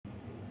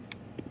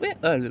Where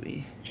are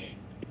we?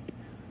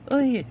 Oh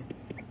yeah.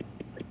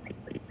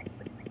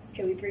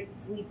 Okay,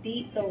 we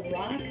beat the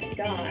rock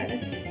god.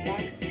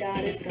 Rock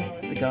god is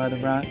gone. The god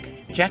of rock.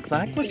 Jack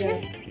Black was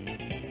here?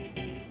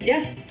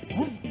 Yeah.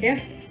 Oh. Yeah.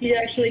 He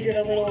actually did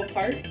a little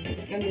part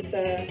in this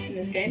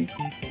game.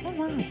 Oh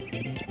wow.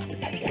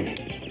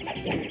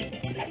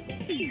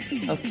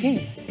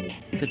 Okay.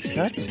 Good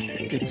start.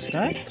 Good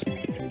start.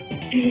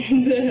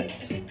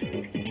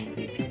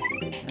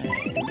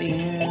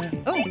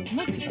 Oh,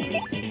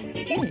 multi-balls.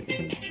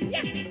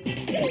 Yay.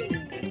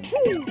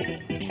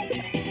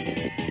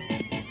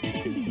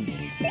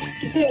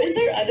 So is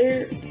there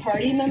other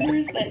party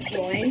members that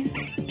join?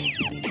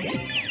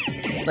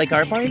 Like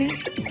our party?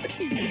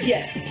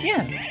 Yeah.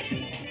 Yeah.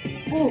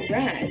 Oh,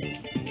 rad.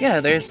 Yeah,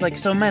 there's like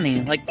so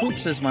many. Like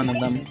Poops is one of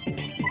them.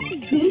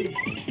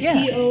 Poops?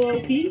 Yeah.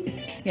 P-O-O-P?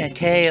 Yeah,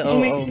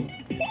 K-O-O.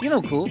 You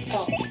know Poops.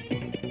 Oh.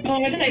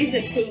 Oh, I thought you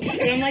said Poops,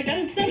 and I'm like, that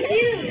is so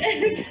cute!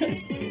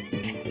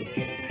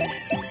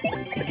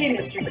 Okay,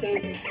 Mr.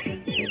 Poops.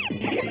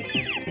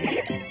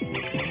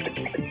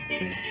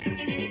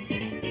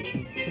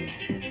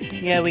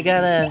 Yeah, we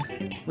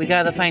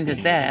gotta find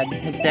his dad.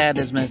 His dad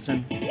is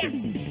missing.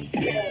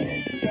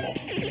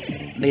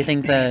 They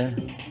think the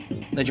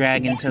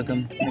dragon took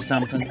him or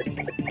something.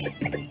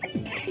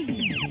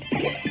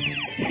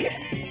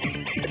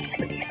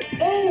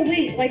 Oh,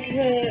 wait, like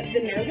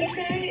the nervous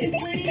guy is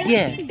joining us?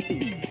 Yeah.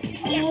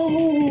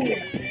 Oh!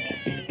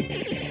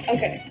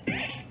 Okay.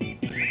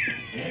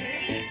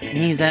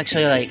 He's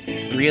actually like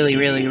really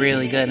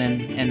good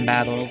in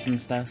battles and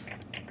stuff.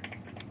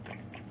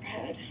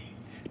 Rad.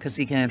 Because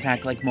he can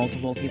attack like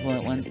multiple people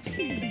at once.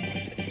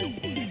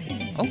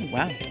 Oh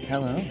wow,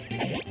 hello.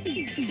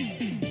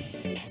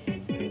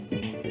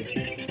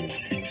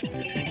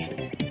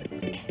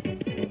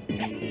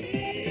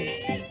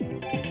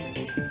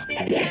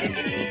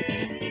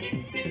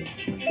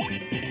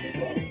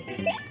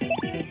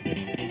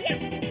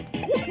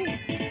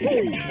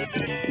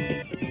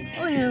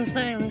 Oh yeah,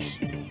 stylish.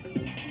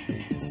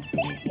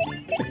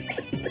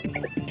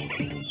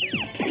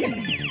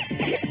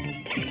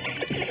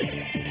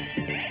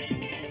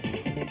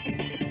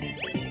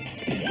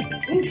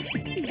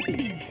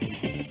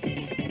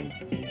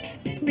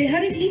 Wait, how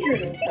did he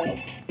hurt himself?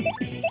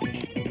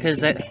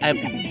 Because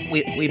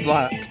we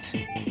blocked.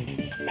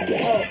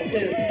 Oh,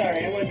 dude,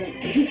 sorry, I wasn't.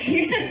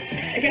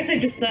 I guess I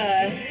just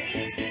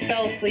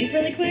fell asleep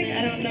really quick.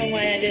 I don't know why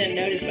I didn't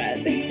notice that.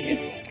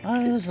 Oh,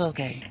 it was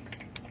okay.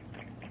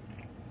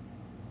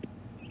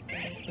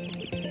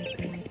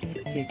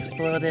 He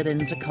exploded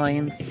into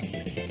coins.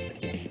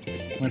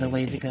 What a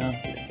way to go.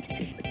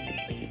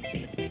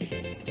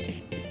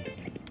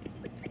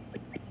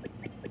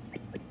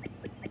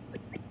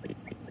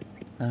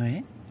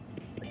 Alright.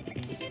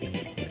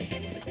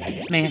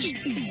 Smash.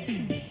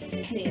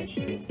 Smash.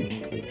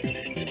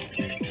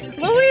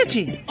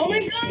 Luigi! Oh my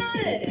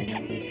god!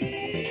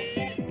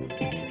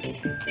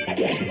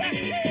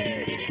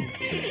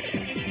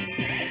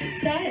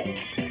 Style.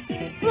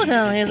 Look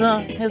how he's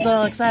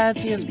all excited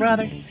to see his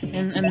brother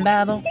in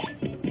battle.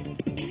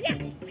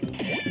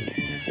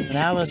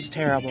 That was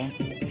terrible.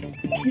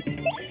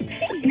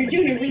 You're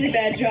doing a really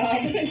bad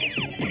job.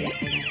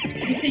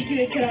 You think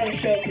you would put on a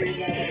show for your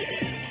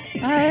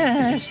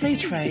brother?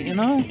 Stage fright, you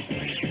know?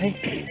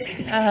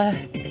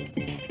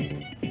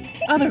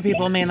 Other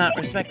people may not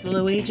respect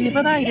Luigi,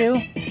 but I do.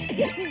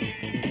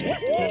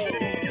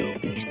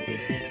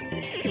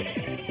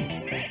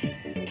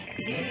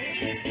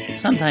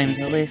 Sometimes,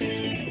 at least.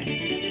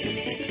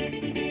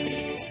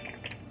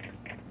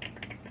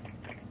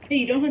 Hey,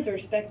 you don't have to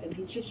respect him.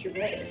 He's just your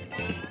brother.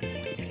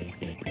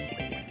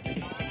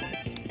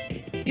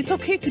 It's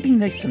okay to be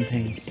nice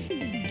sometimes.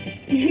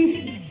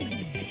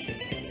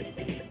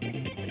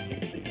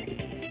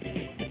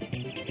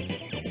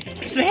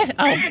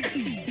 Oh!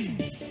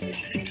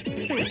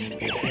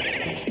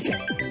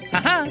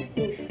 Haha!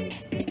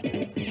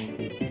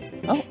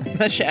 Oh,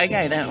 the shy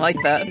guy didn't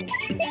like that.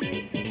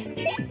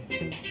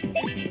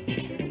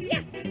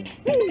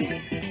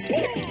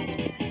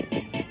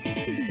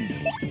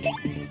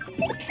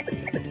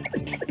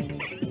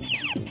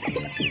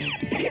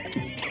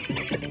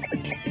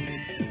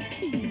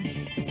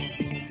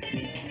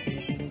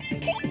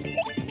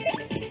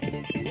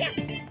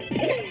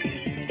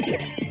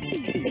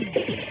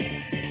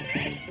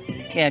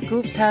 Yeah,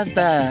 Koops has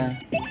the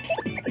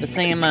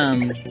same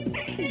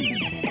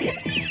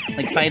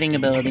like fighting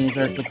abilities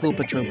as the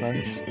Koopa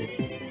Troopas.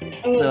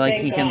 Oh, so like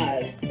thank he God.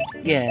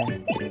 can, yeah.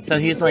 So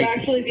he's Like, like,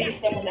 actually be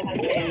someone that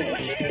has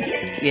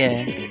damage.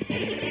 yeah,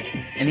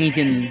 and he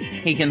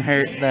can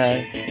hurt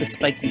the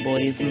spiky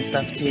boys and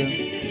stuff too.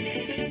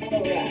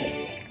 Oh, right.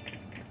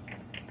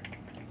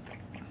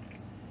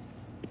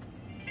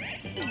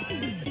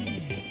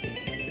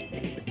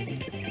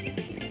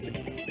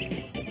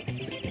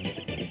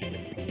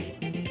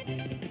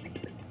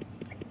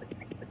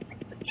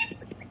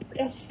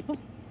 Oh,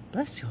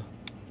 bless you.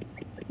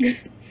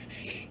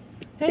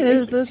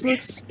 Hey, this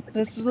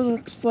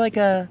looks like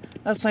a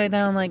upside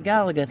down like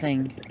Galaga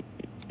thing.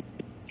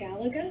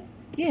 Galaga?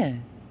 Yeah,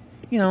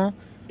 you know,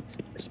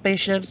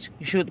 spaceships.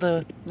 You shoot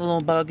the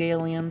little bug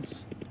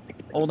aliens.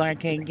 Old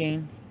arcade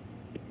game.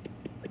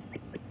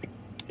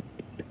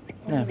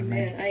 Never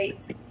mind. Man,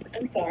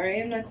 I'm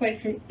sorry, I'm not quite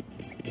from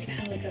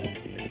Calico.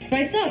 If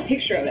I saw a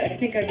picture of it, I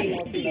think I'd be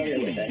more familiar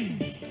with it.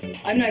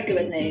 I'm not good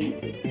with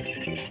names.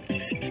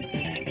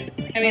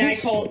 I mean, I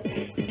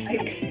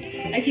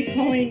keep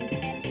calling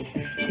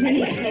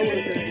many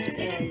coworkers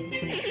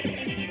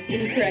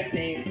incorrect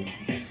names.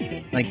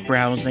 Like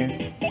browser.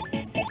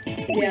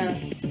 Yeah.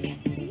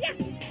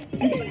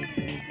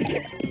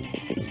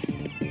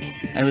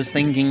 I was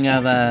thinking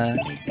of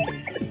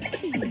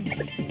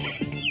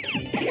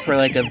for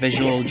like a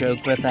visual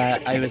joke with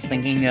that, I was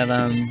thinking of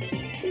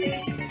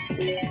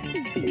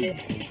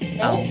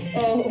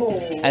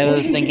I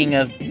was thinking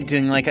of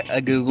doing like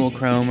a Google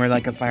Chrome or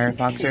like a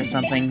Firefox or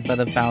something, but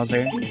of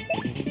Bowser.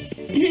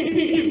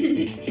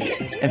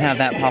 And have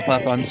that pop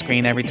up on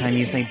screen every time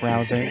you say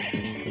browser.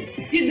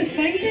 Dude, the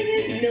funny thing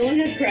is, Millen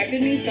has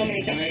corrected me so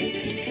many times.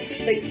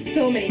 Like,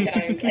 so many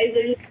times. I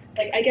literally,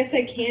 like, I guess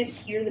I can't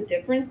hear the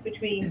difference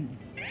between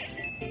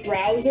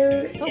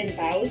browser and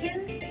Bowser.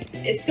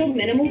 It's so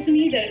minimal to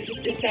me that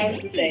it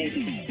sounds the same.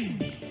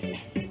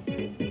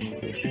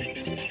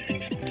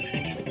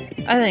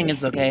 I think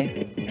it's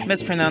okay.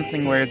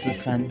 Mispronouncing words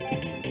is fun. Oh,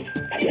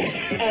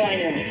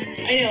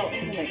 I know. Oh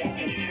my god.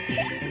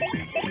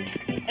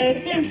 At a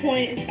certain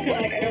point, it's kind of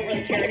like I don't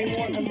really care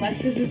anymore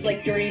unless this is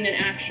like during an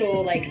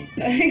actual like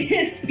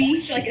a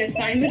speech, like an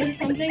assignment or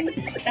something.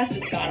 That's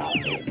just god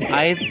awful.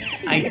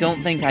 I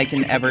don't think I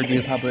can ever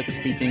do public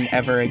speaking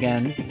ever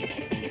again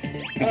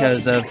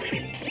because of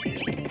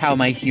how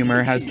my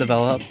humor has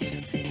developed.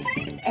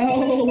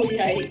 Oh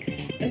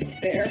yikes! That's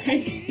fair.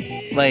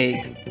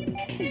 Like,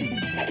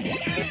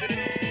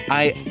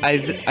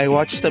 I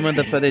watched some of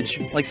the footage,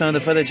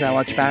 I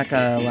watched back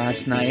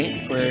last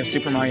night for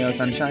Super Mario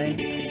Sunshine.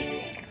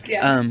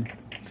 Yeah.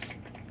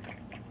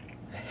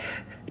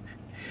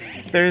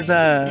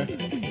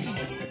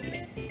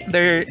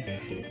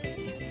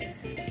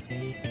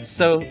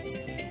 So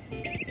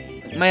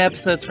my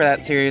episodes for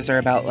that series are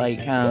about like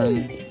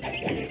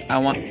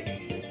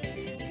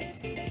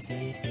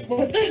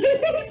What the?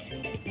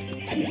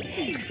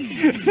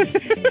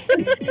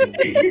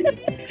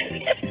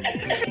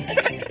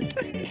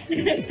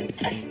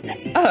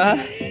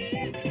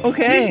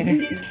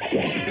 Okay.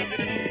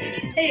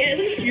 Hey, at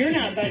least you're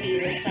not Bunny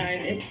this time.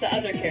 It's the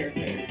other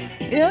characters.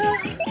 Yeah.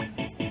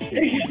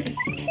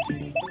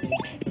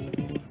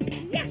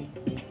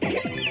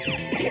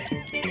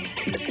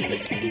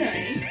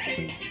 Nice.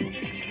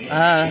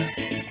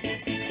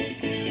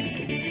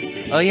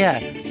 Oh yeah.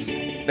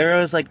 There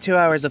was like 2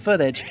 hours of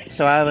footage,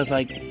 so I was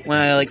like,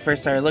 when I like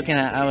first started looking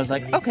at it, I was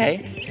like,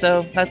 okay,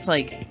 so that's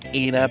like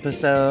 8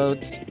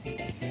 episodes.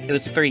 It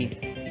was 3.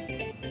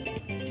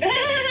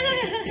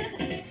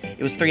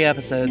 It was 3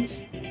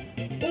 episodes.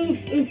 Oof.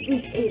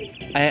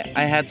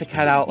 I had to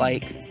cut out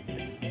like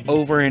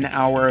over an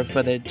hour of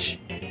footage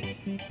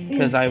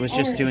because I was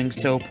just doing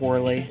so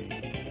poorly.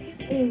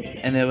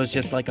 And it was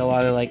just like a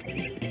lot of like,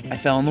 I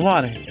fell in the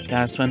water,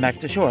 gotta swim back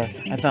to shore.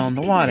 I fell in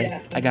the water,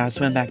 Yeah. I gotta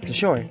swim back to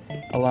shore.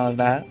 A lot of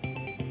that.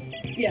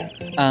 Yeah.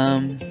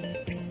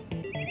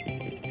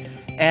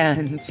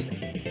 And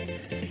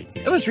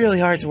it was really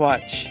hard to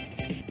watch.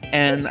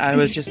 And I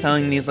was just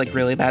telling these like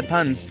really bad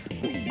puns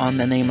on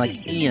the name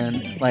like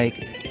Ian,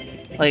 like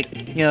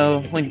you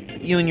know, when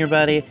you and your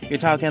buddy, you're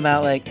talking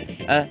about like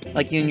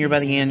you and your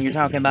buddy Ian, you're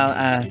talking about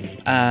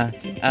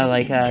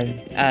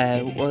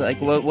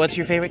what's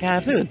your favorite kind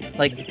of food?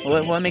 Like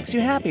what makes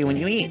you happy when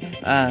you eat?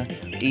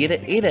 Eat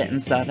it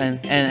and stuff.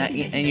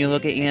 And you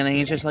look at Ian and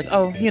he's just like,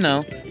 oh, you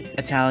know,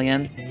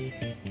 Italian.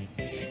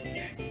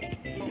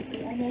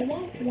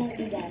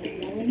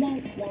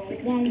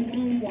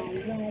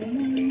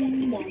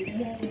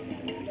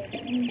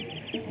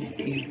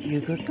 You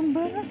cooking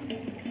butter?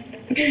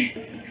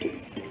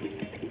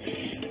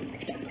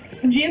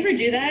 Did you ever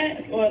do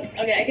that? Or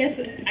okay, I guess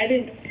I've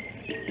been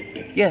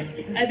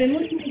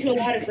listening to a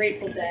lot of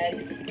Grateful Dead,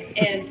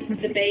 and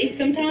the bass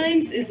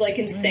sometimes is like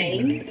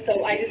insane,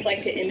 so I just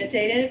like to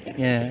imitate it.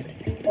 Yeah.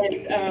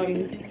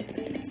 And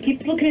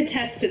people can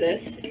attest to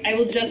this. I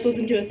will just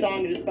listen to a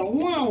song and just go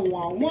wah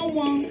wah wah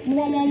wah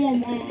wah wah wah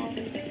wah.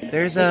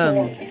 There's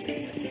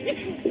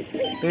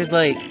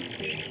like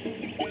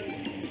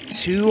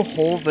 2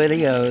 whole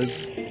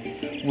videos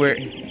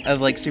of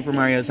like Super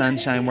Mario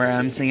Sunshine where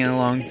I'm singing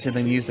along to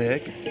the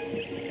music.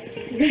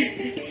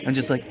 I'm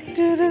just like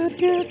do do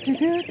do do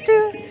do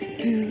do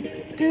do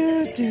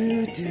do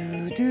do do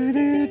do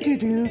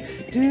do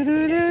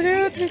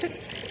do do do.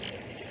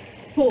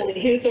 Holy,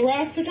 here the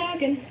rocks are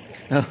talking.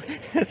 Oh,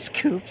 that's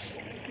Coops.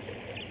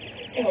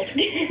 Oh.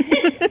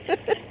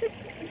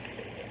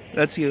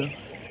 That's you.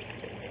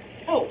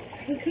 Oh,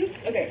 was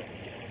Coops? Okay.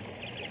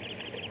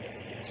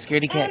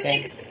 Scaredy cat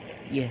guy.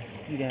 Yeah,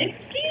 you got it.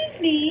 Excuse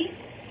me.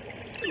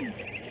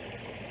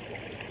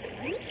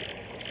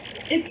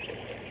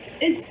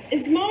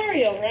 It's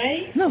Mario,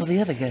 right? No, the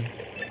other guy.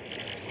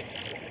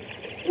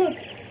 Look,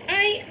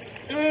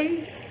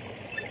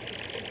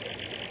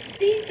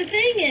 see, the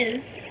thing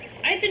is,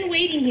 I've been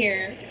waiting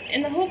here,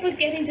 in the hope of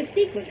getting to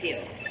speak with you.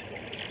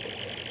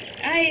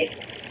 I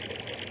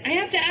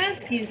have to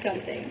ask you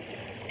something,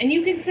 and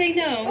you can say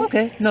no.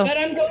 Okay, no. But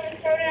I'm going to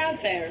throw it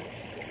out there.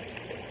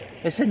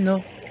 I said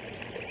no.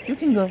 You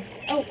can go.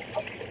 Oh,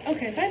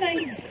 okay,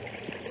 bye-bye.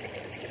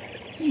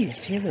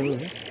 Yes, hello.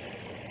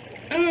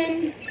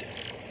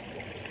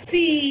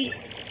 See,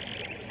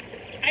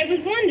 I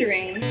was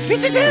wondering...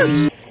 Speak to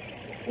dudes!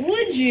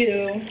 Would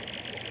you...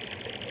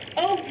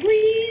 Oh,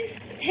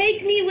 please,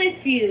 take me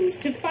with you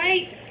to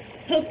fight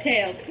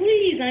Hooktail.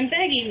 Please, I'm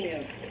begging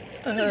you.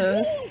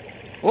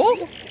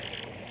 Oh?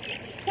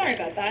 Sorry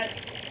about that.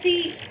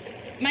 See,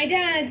 my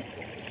dad,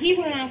 he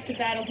went off to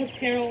battle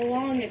Hooktail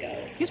long ago.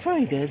 He's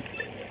probably dead.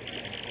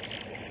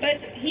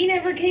 But he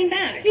never came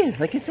back. Yeah,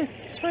 like I said,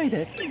 he's probably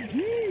dead.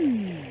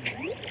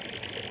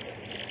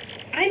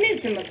 I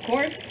miss him, of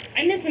course.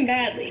 I miss him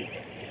badly.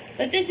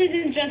 But this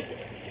isn't just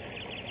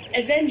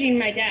avenging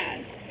my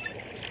dad.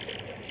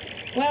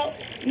 Well,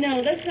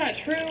 no, that's not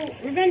true.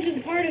 Revenge is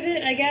a part of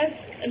it, I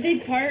guess. A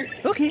big part.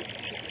 Okay.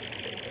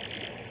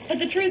 But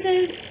the truth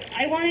is,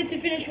 I wanted to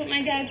finish what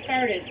my dad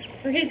started.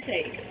 For his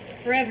sake.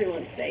 For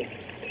everyone's sake.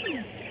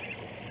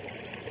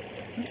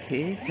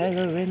 Okay,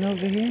 Kylo Ren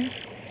over here.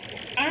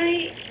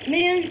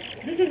 Man,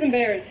 this is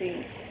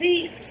embarrassing.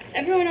 See,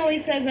 everyone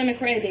always says I'm a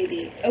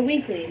crybaby, a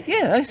weakling.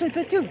 Yeah, I said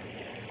that too.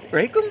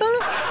 Right, Gumball?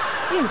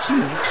 Yeah, she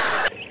knows.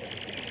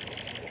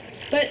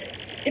 But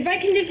if I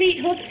can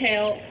defeat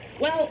Hooktail,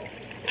 well,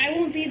 I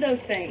won't be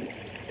those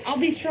things. I'll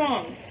be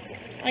strong,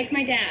 like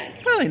my dad.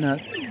 Probably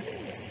not.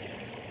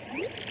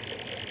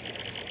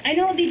 I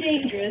know it'll be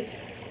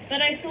dangerous,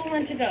 but I still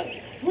want to go.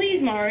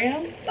 Please,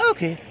 Mario.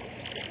 Okay.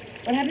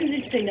 What happens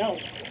if you say no?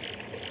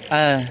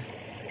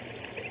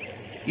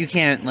 You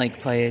can't,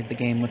 like, play the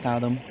game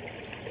without him.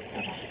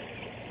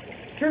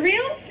 For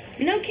real?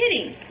 No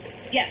kidding.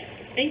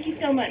 Yes, thank you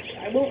so much.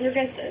 I won't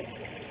regret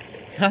this.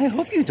 I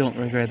hope you don't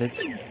regret it.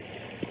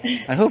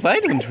 I hope I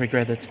don't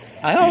regret it.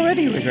 I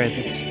already regret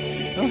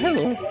it. Oh,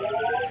 hello.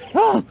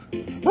 Oh!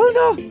 Oh,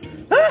 no!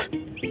 Ah!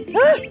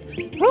 Ah!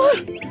 Oh!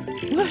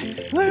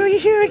 Why are we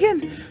here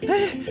again?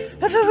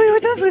 I thought we were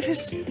done with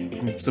this.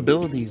 Group's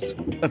abilities.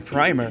 A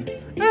primer.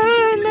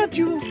 Not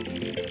you.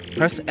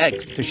 Press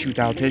X to shoot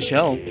out his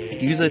shell.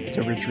 Use it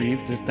to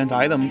retrieve distant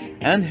items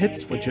and hit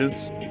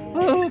switches.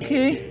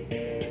 Okay.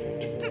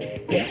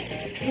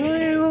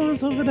 Oh,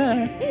 it's over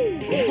there.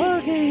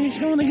 Okay, it's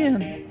going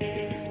again.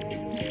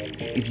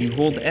 If you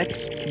hold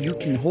X, you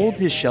can hold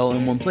his shell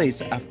in one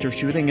place after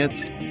shooting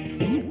it.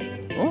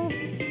 Oh.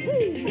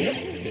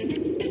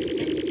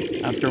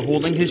 After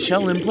holding his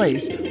shell in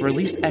place,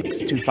 release X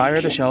to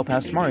fire the shell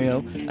past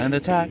Mario and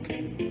attack.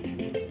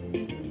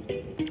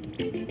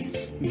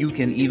 You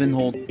can even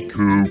hold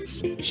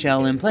Coop's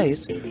shell in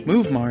place,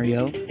 move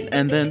Mario,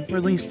 and then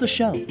release the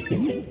shell.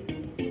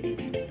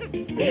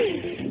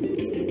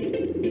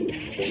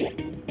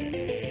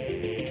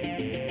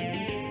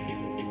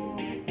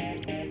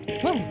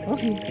 Oh,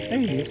 okay, there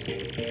he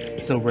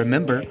is. So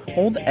remember,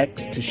 hold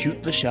X to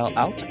shoot the shell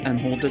out and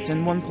hold it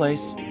in one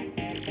place.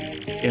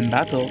 In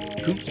battle,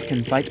 Koops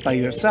can fight by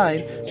your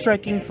side,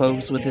 striking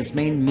foes with his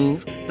main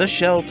move, the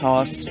Shell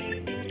Toss.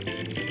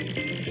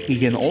 He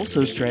can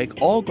also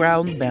strike all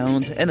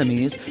ground-bound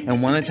enemies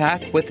in one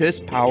attack with his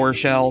Power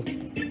Shell.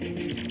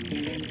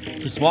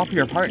 To swap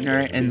your partner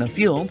in the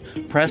field,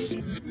 press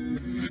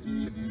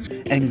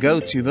and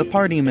go to the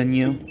party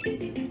menu.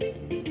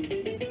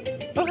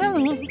 Oh,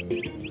 hello.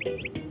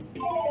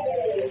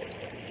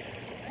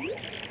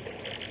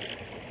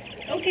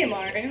 Okay,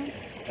 Mario.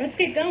 Let's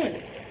get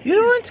going. You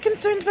weren't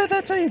concerned about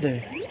that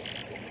either.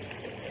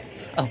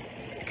 Oh,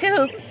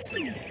 Koops!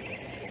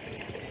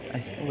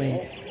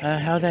 Wait,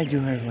 how'd I do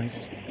her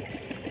voice?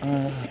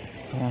 Hold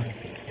on.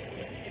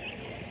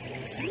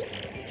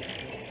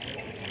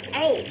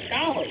 Oh,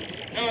 golly.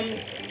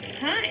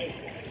 Hi.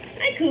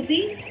 Hi,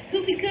 Koopy.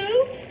 Koopy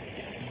Koo?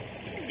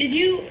 Did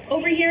you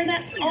overhear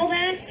all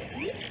that?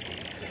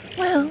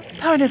 Well,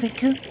 part of it,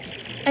 Koops.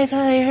 I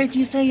thought I heard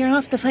you say you're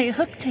off to fight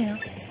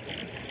Hooktail.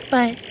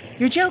 But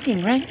you're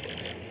joking, right?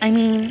 I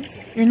mean,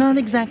 you're not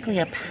exactly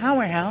a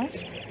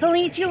powerhouse. He'll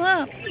eat you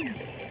up.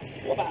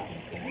 Wow.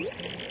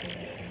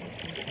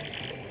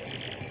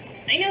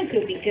 I know,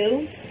 Koopy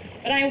Koo,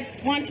 but I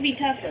want to be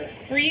tougher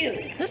for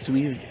you. That's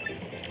weird.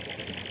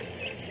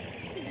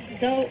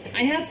 So,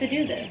 I have to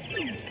do this.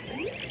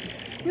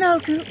 No,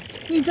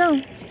 Koops, you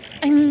don't.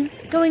 I mean,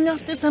 going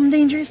off to some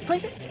dangerous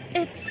place?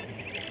 It's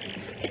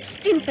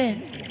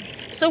stupid.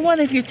 So what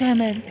if you're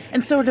timid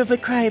and sort of a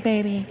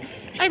crybaby?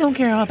 I don't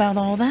care about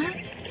all that.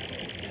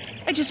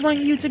 I just want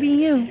you to be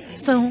you,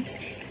 so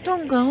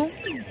don't go.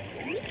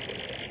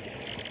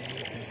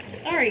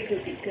 Sorry,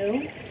 Koopy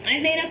Koo. I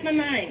made up my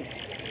mind.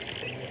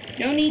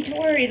 No need to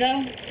worry,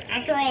 though.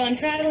 After all, I'm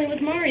traveling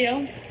with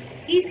Mario.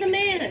 He's the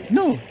man.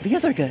 No, the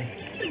other guy.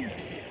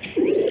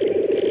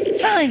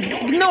 Fine,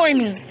 ignore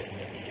me.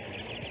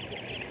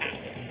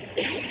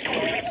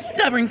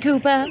 Stubborn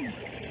Koopa.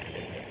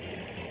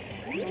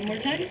 One more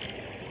time.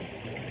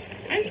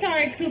 I'm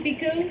sorry, Koopy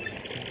Koo.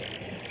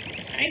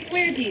 I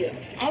swear to you,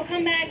 I'll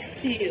come back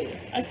to you,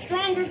 a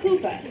stronger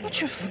Koopa.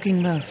 Watch your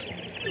fucking mouth.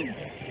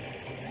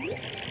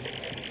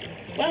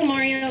 Well,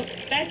 Mario,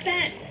 that's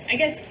that. I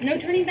guess no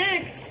turning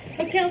back.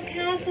 Hooktail's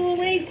castle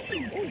awaits.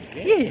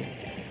 Yeah.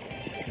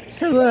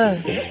 So,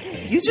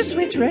 you just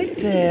wait right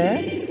there.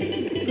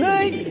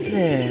 Right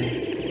there.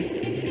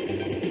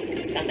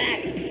 Come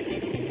back.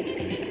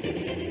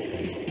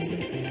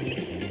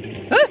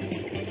 Ah!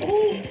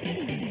 Oh,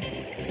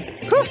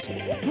 Course.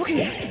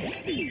 Okay.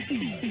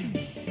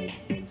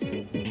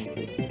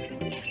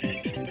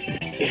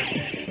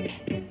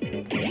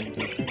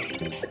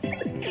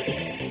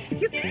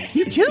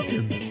 You killed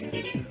him.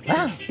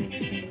 Wow.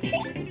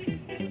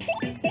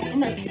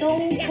 I'm a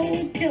stone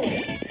cold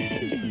killer.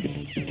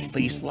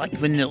 Tastes like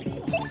vanilla.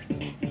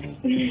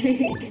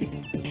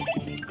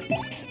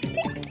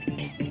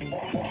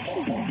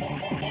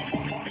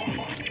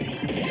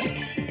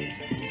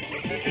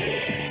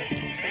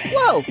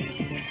 Whoa!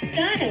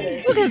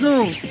 Stylish. Look at his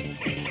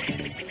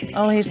moves.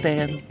 Oh, he's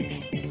dead.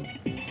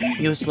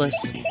 Useless.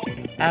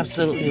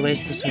 Absolutely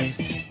waste of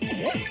space.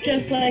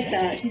 Just like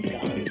that, he's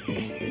gone.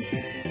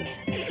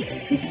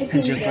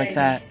 And just like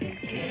that,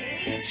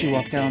 she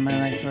walked out of my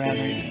life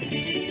forever.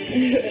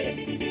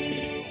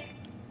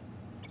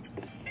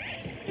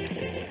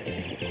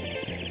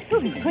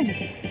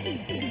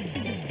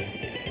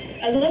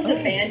 I love the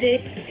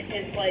Band-Aid in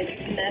his, like,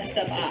 messed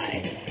up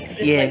eye.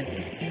 Just Yeah. like,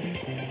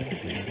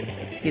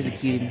 He's a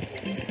cutie.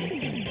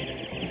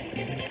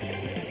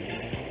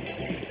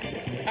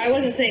 I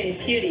wasn't saying he's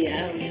cutie,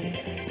 I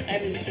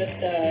was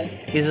just,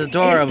 He's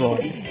adorable.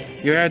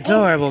 You're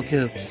adorable,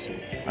 Coops.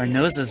 Our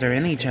noses are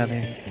in each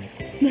other.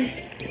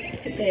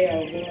 they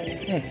are one.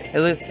 Yeah,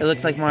 it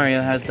looks like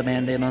Mario has the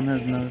Band-Aid on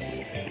his nose.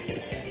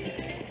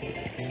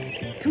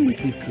 Come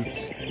with me,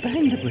 Coops.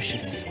 Behind the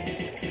bushes.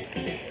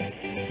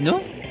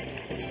 No?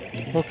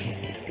 Okay.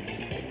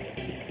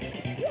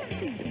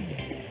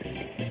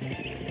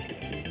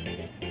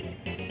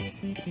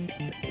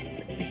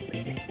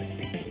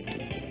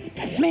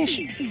 Smash!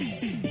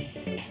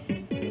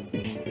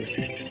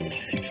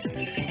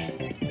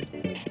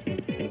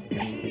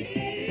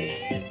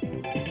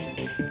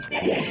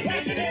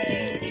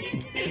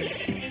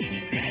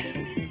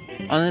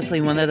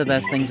 Honestly, one of the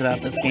best things about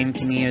this game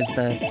to me is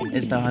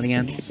the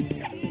audience.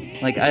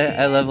 Like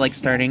I love like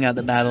starting out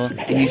the battle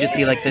and you just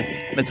see like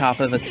the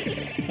top of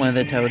one of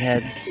the toad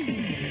heads.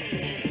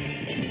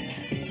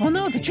 Oh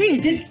no, the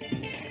trees!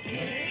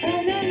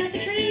 Oh no, not the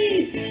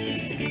trees!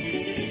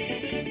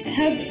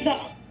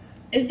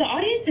 Is the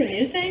audience a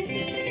new thing?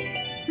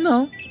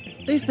 No,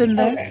 they've been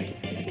there.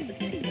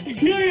 Okay.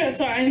 No,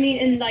 sorry, I mean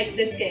in like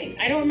this game.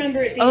 I don't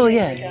remember it being Oh, like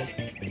yeah.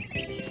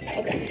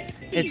 Okay.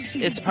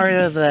 It's part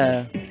of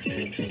the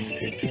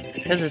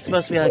because it's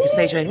supposed to be like a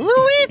stage like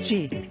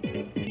Luigi.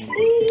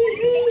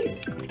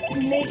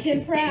 Make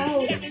him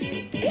proud.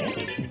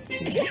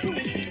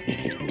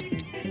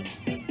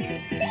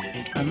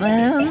 And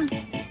then...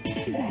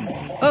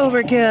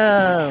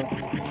 Overkill!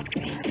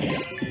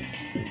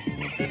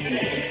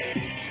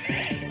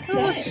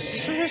 Oh,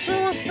 it's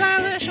so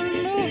stylish and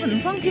moving,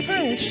 funky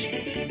fresh.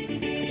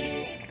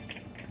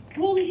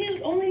 Holy hell,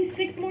 only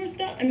 6 more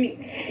stars. I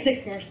mean,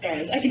 6 more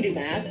stars. I can do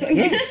math.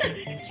 Yes,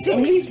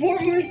 Only 6. 4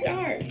 more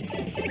stars.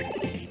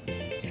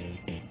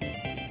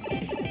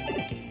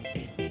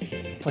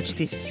 Watch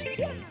this.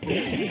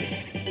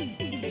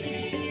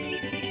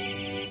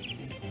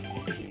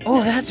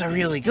 Oh, that's a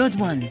really good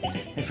one.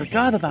 I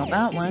forgot about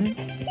that one.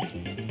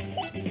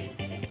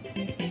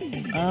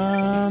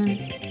 I'm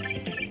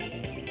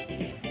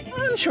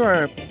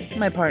sure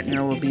my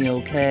partner will be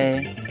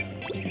okay.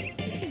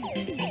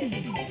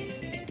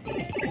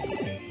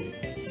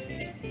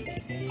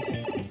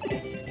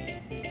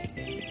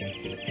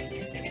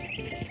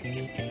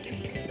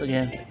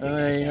 Yeah. I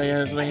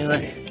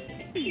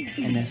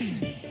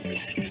missed.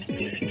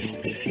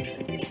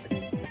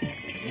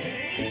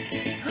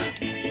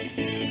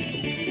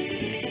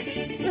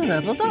 We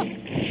leveled up.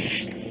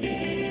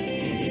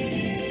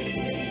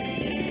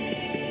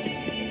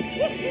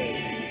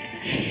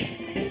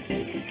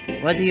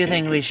 What do you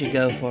think we should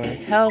go for?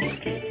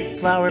 Health,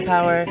 flower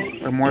power,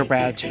 or more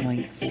badge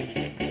points?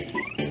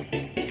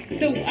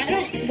 So,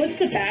 what's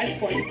the badge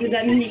points? Does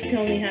that mean you can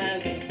only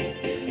have...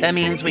 That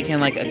means we can,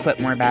 like, equip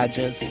more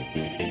badges.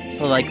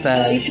 So, like, you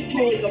the... should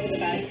totally go for the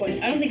badge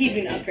points. I don't think you've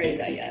even upgraded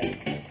that yet.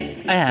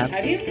 I have.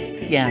 Have you?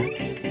 Yeah.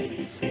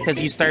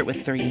 Because you start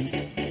with 3.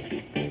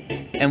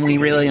 And we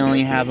really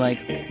only have, like,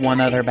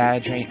 1 other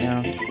badge right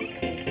now. You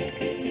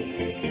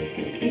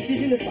should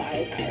do the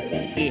flower power,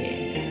 then. Yeah.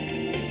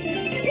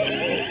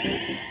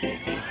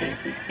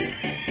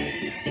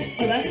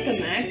 Oh, that's the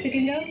max you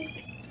can go?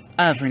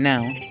 For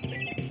now.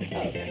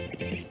 Oh,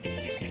 okay.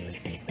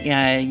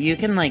 Yeah, you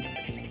can, like,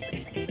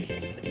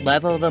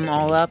 level them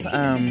all up,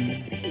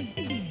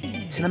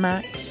 to the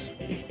max.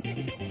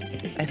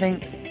 I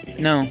think.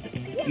 No,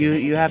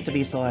 you have to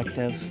be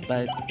selective,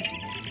 but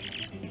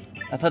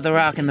I put the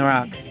rock in the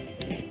rock.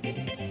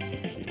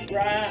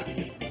 Right.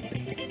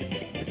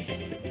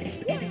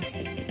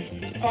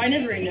 Oh, I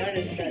never even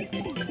noticed that.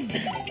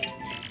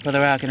 Put the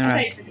rock in the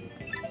rock.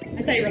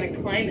 I thought you were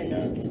gonna climb in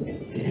those.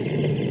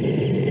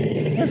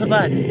 Here's a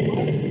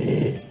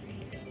button.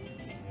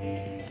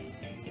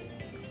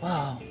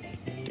 Wow.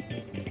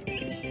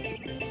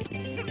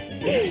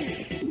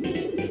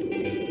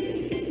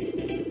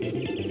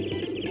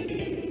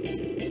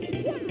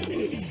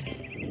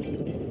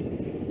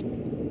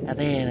 I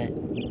did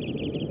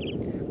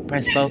it.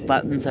 Press both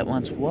buttons at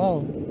once. Whoa.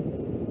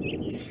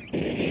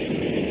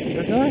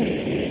 We're good.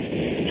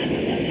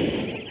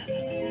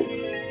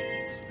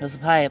 There's a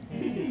pipe.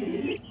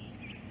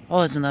 Oh,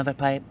 there's another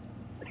pipe.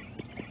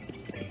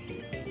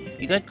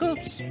 You good,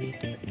 Coops?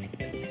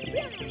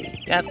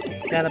 Got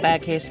a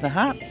bad case of the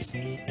hops.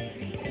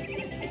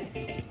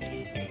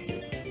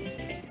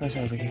 What's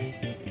over here?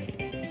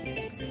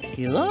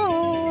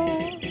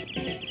 Hello?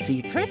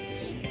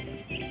 Secrets?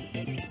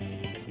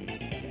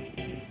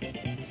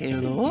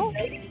 Hello?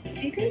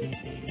 Secrets?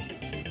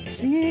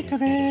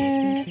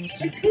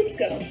 Secrets. Where'd Coops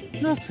go?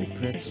 No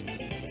secrets.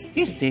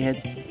 He's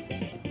dead.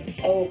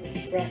 Oh,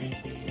 rough.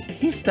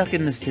 He's stuck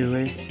in the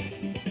sewers.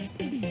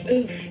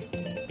 Oof.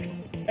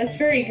 That's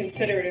very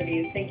considerate of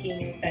you,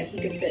 thinking that he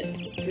could fit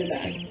through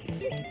that.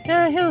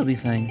 Yeah, he'll be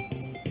fine.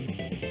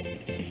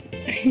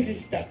 He's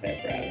just stuck there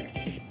forever.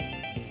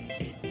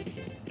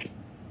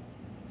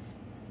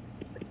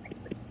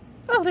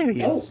 Oh, there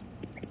he is.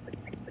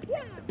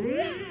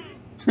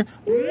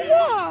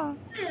 Wow.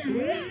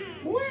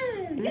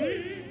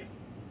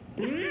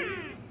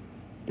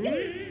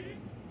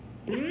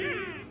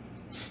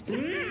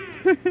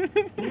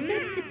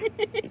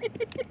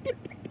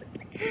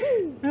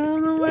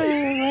 Oh,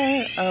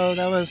 where? Oh,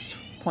 that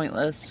was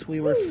pointless. We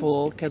were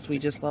full because we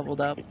just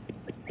leveled up.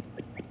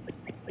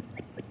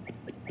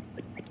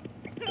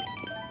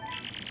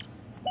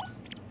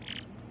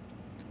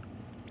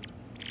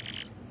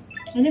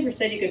 I never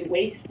said you could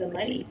waste the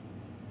money.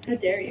 How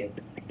dare you?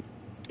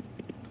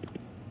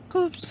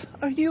 Coops,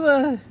 are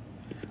you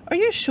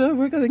sure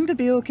we're going to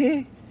be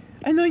okay?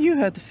 I know you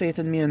had faith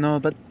in me and all,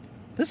 but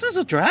this is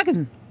a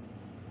dragon.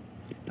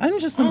 I'm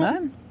just a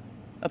man.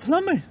 A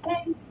plumber.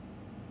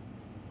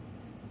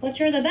 But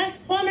you're the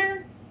best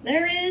plumber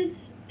there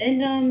is,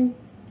 and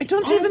I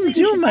don't honestly, even we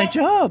do should my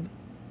probably- job.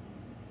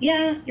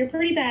 Yeah, you're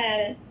pretty bad at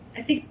it.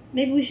 I think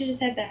maybe we should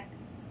just head back.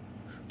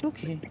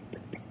 Okay.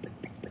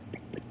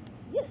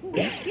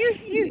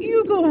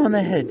 You go on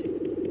ahead.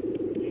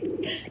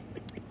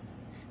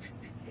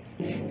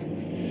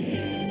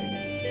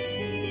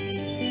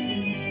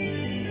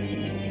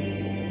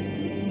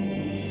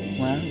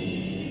 Wow.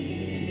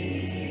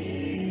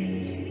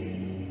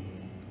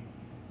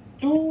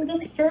 Oh,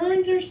 the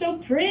ferns are so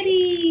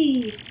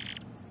pretty.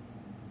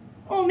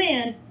 Oh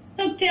man,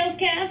 Hooktail's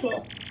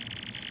castle.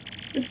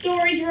 The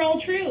stories were all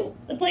true.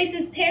 The place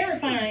is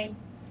terrifying.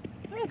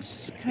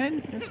 It's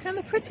kind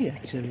of pretty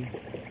actually.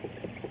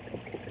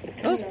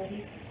 I don't know what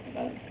he's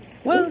about.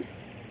 Well, Oops.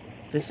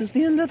 this is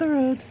the end of the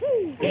road.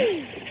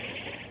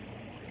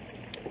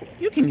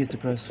 You can get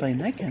across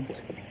fine, I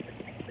can't.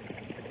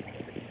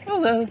 Oh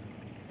well.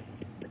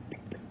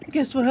 I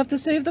guess we'll have to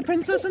save the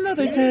princess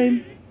another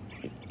time.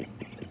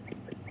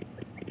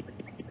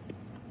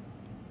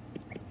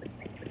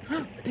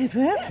 Paper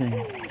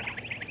airplane.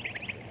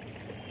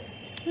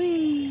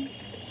 Whee!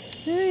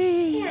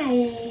 Whee! Wow.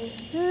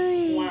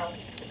 Whee! Wow.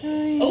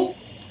 Whee! Oh.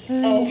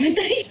 Oh, I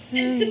thought you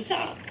missed the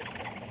top.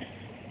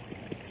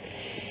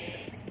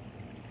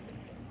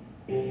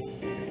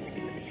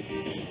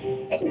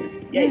 Oh,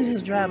 This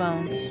is yikes. dry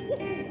bones.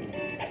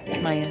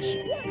 Smash.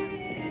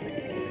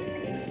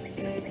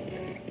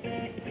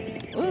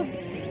 Oh.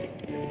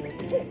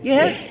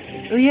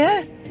 Yeah? Oh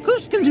yeah?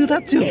 Coops can do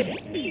that too.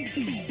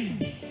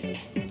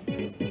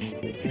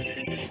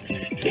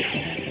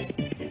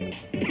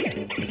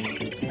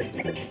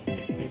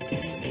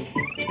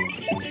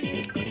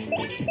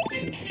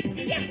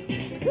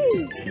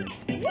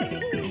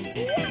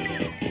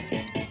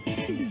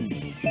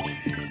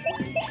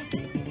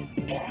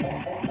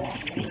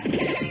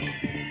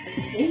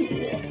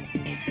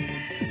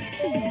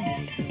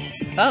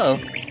 Uh-oh.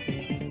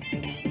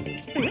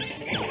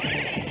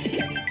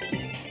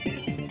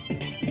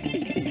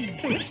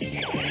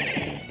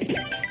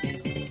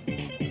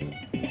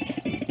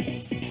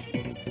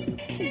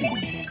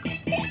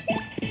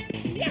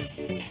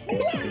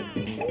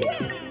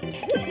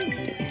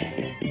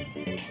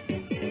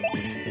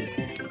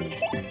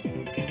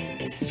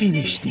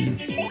 Finished him.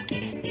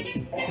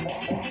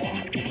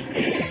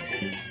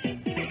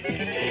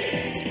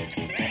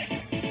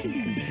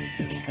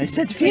 I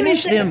said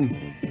finish him.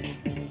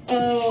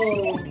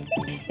 Oh.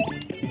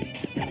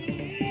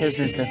 His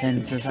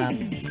defense is up.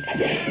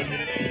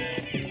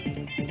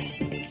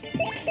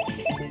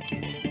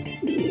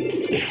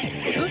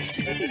 Oops.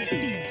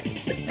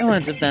 I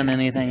wouldn't have done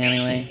anything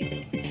anyway.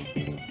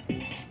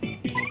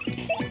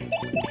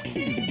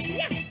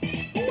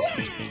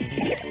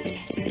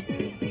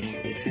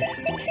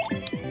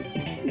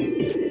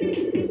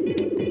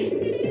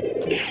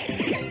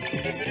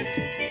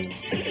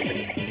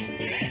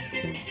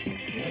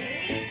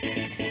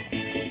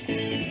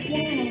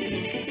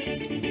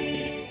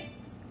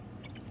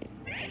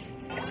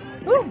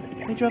 Ooh,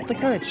 I dropped the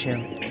courage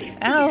shell.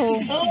 Ow!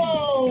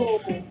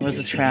 Oh! It was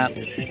a trap.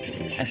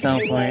 I fell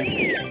for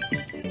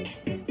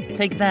it.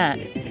 Take that.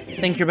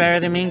 Think you're better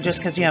than me just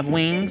because you have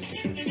wings?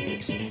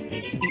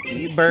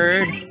 You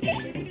bird.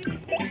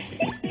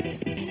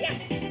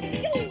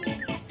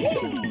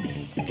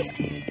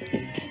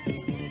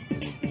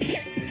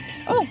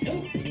 Oh!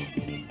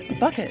 A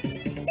bucket.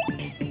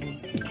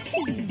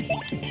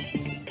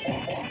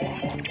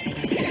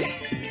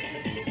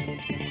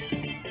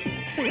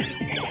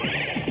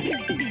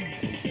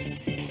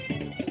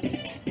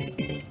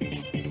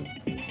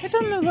 I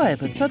don't know why,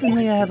 but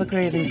suddenly I have a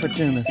craving for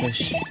tuna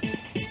fish.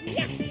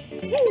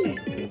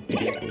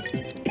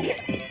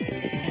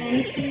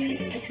 Honestly,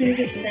 a tuna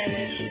fish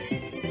sandwich.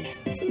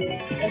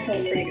 That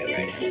sounds pretty good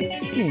right now.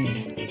 Yeah.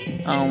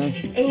 Oh.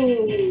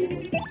 Ooh.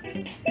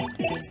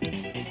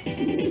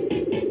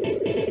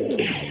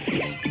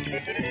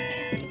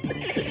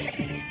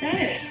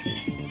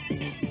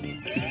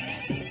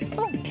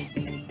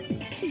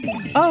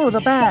 Oh,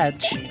 the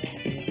badge!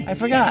 I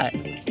forgot.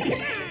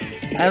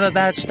 I have a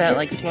badge that,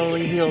 like,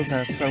 slowly heals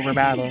us over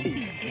battle.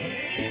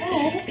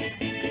 Oh.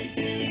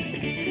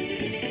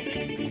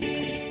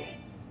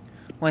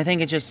 Well, I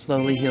think it just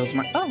slowly heals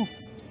Oh!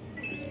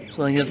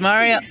 Slowly heals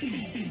Mario!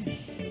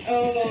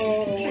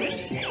 Oh.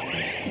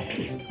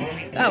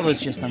 That was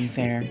just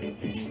unfair.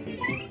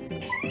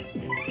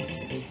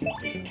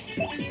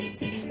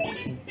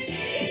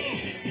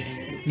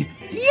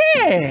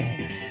 Yeah!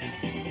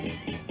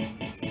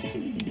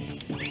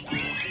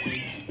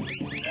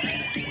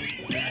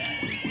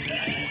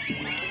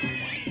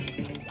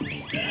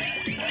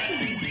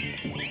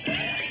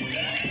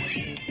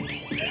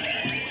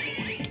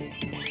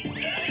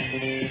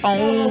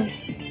 Oh,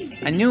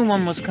 I knew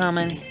one was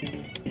coming.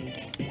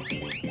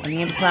 I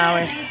need the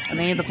flowers. I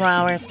need the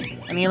flowers.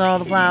 I need all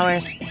the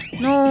flowers.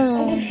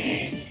 No.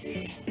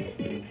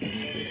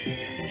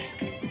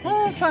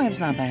 Oh, 5's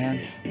not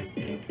bad.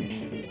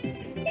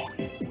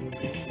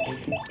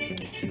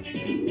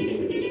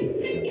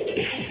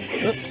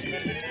 Oops.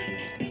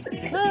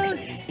 Well,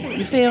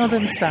 you failed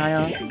in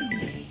style.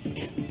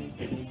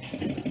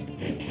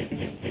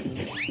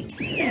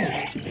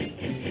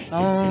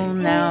 Oh,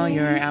 now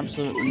you're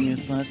absolutely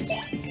useless.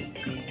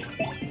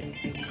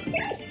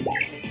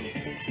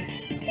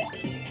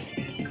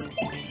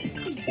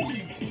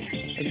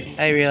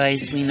 I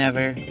realized we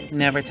never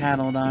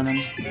tattled on him.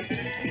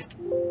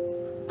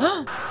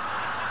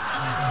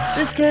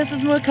 This curse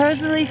is more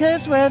cursingly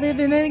curse-worthy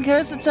than any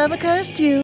curse that's ever cursed you.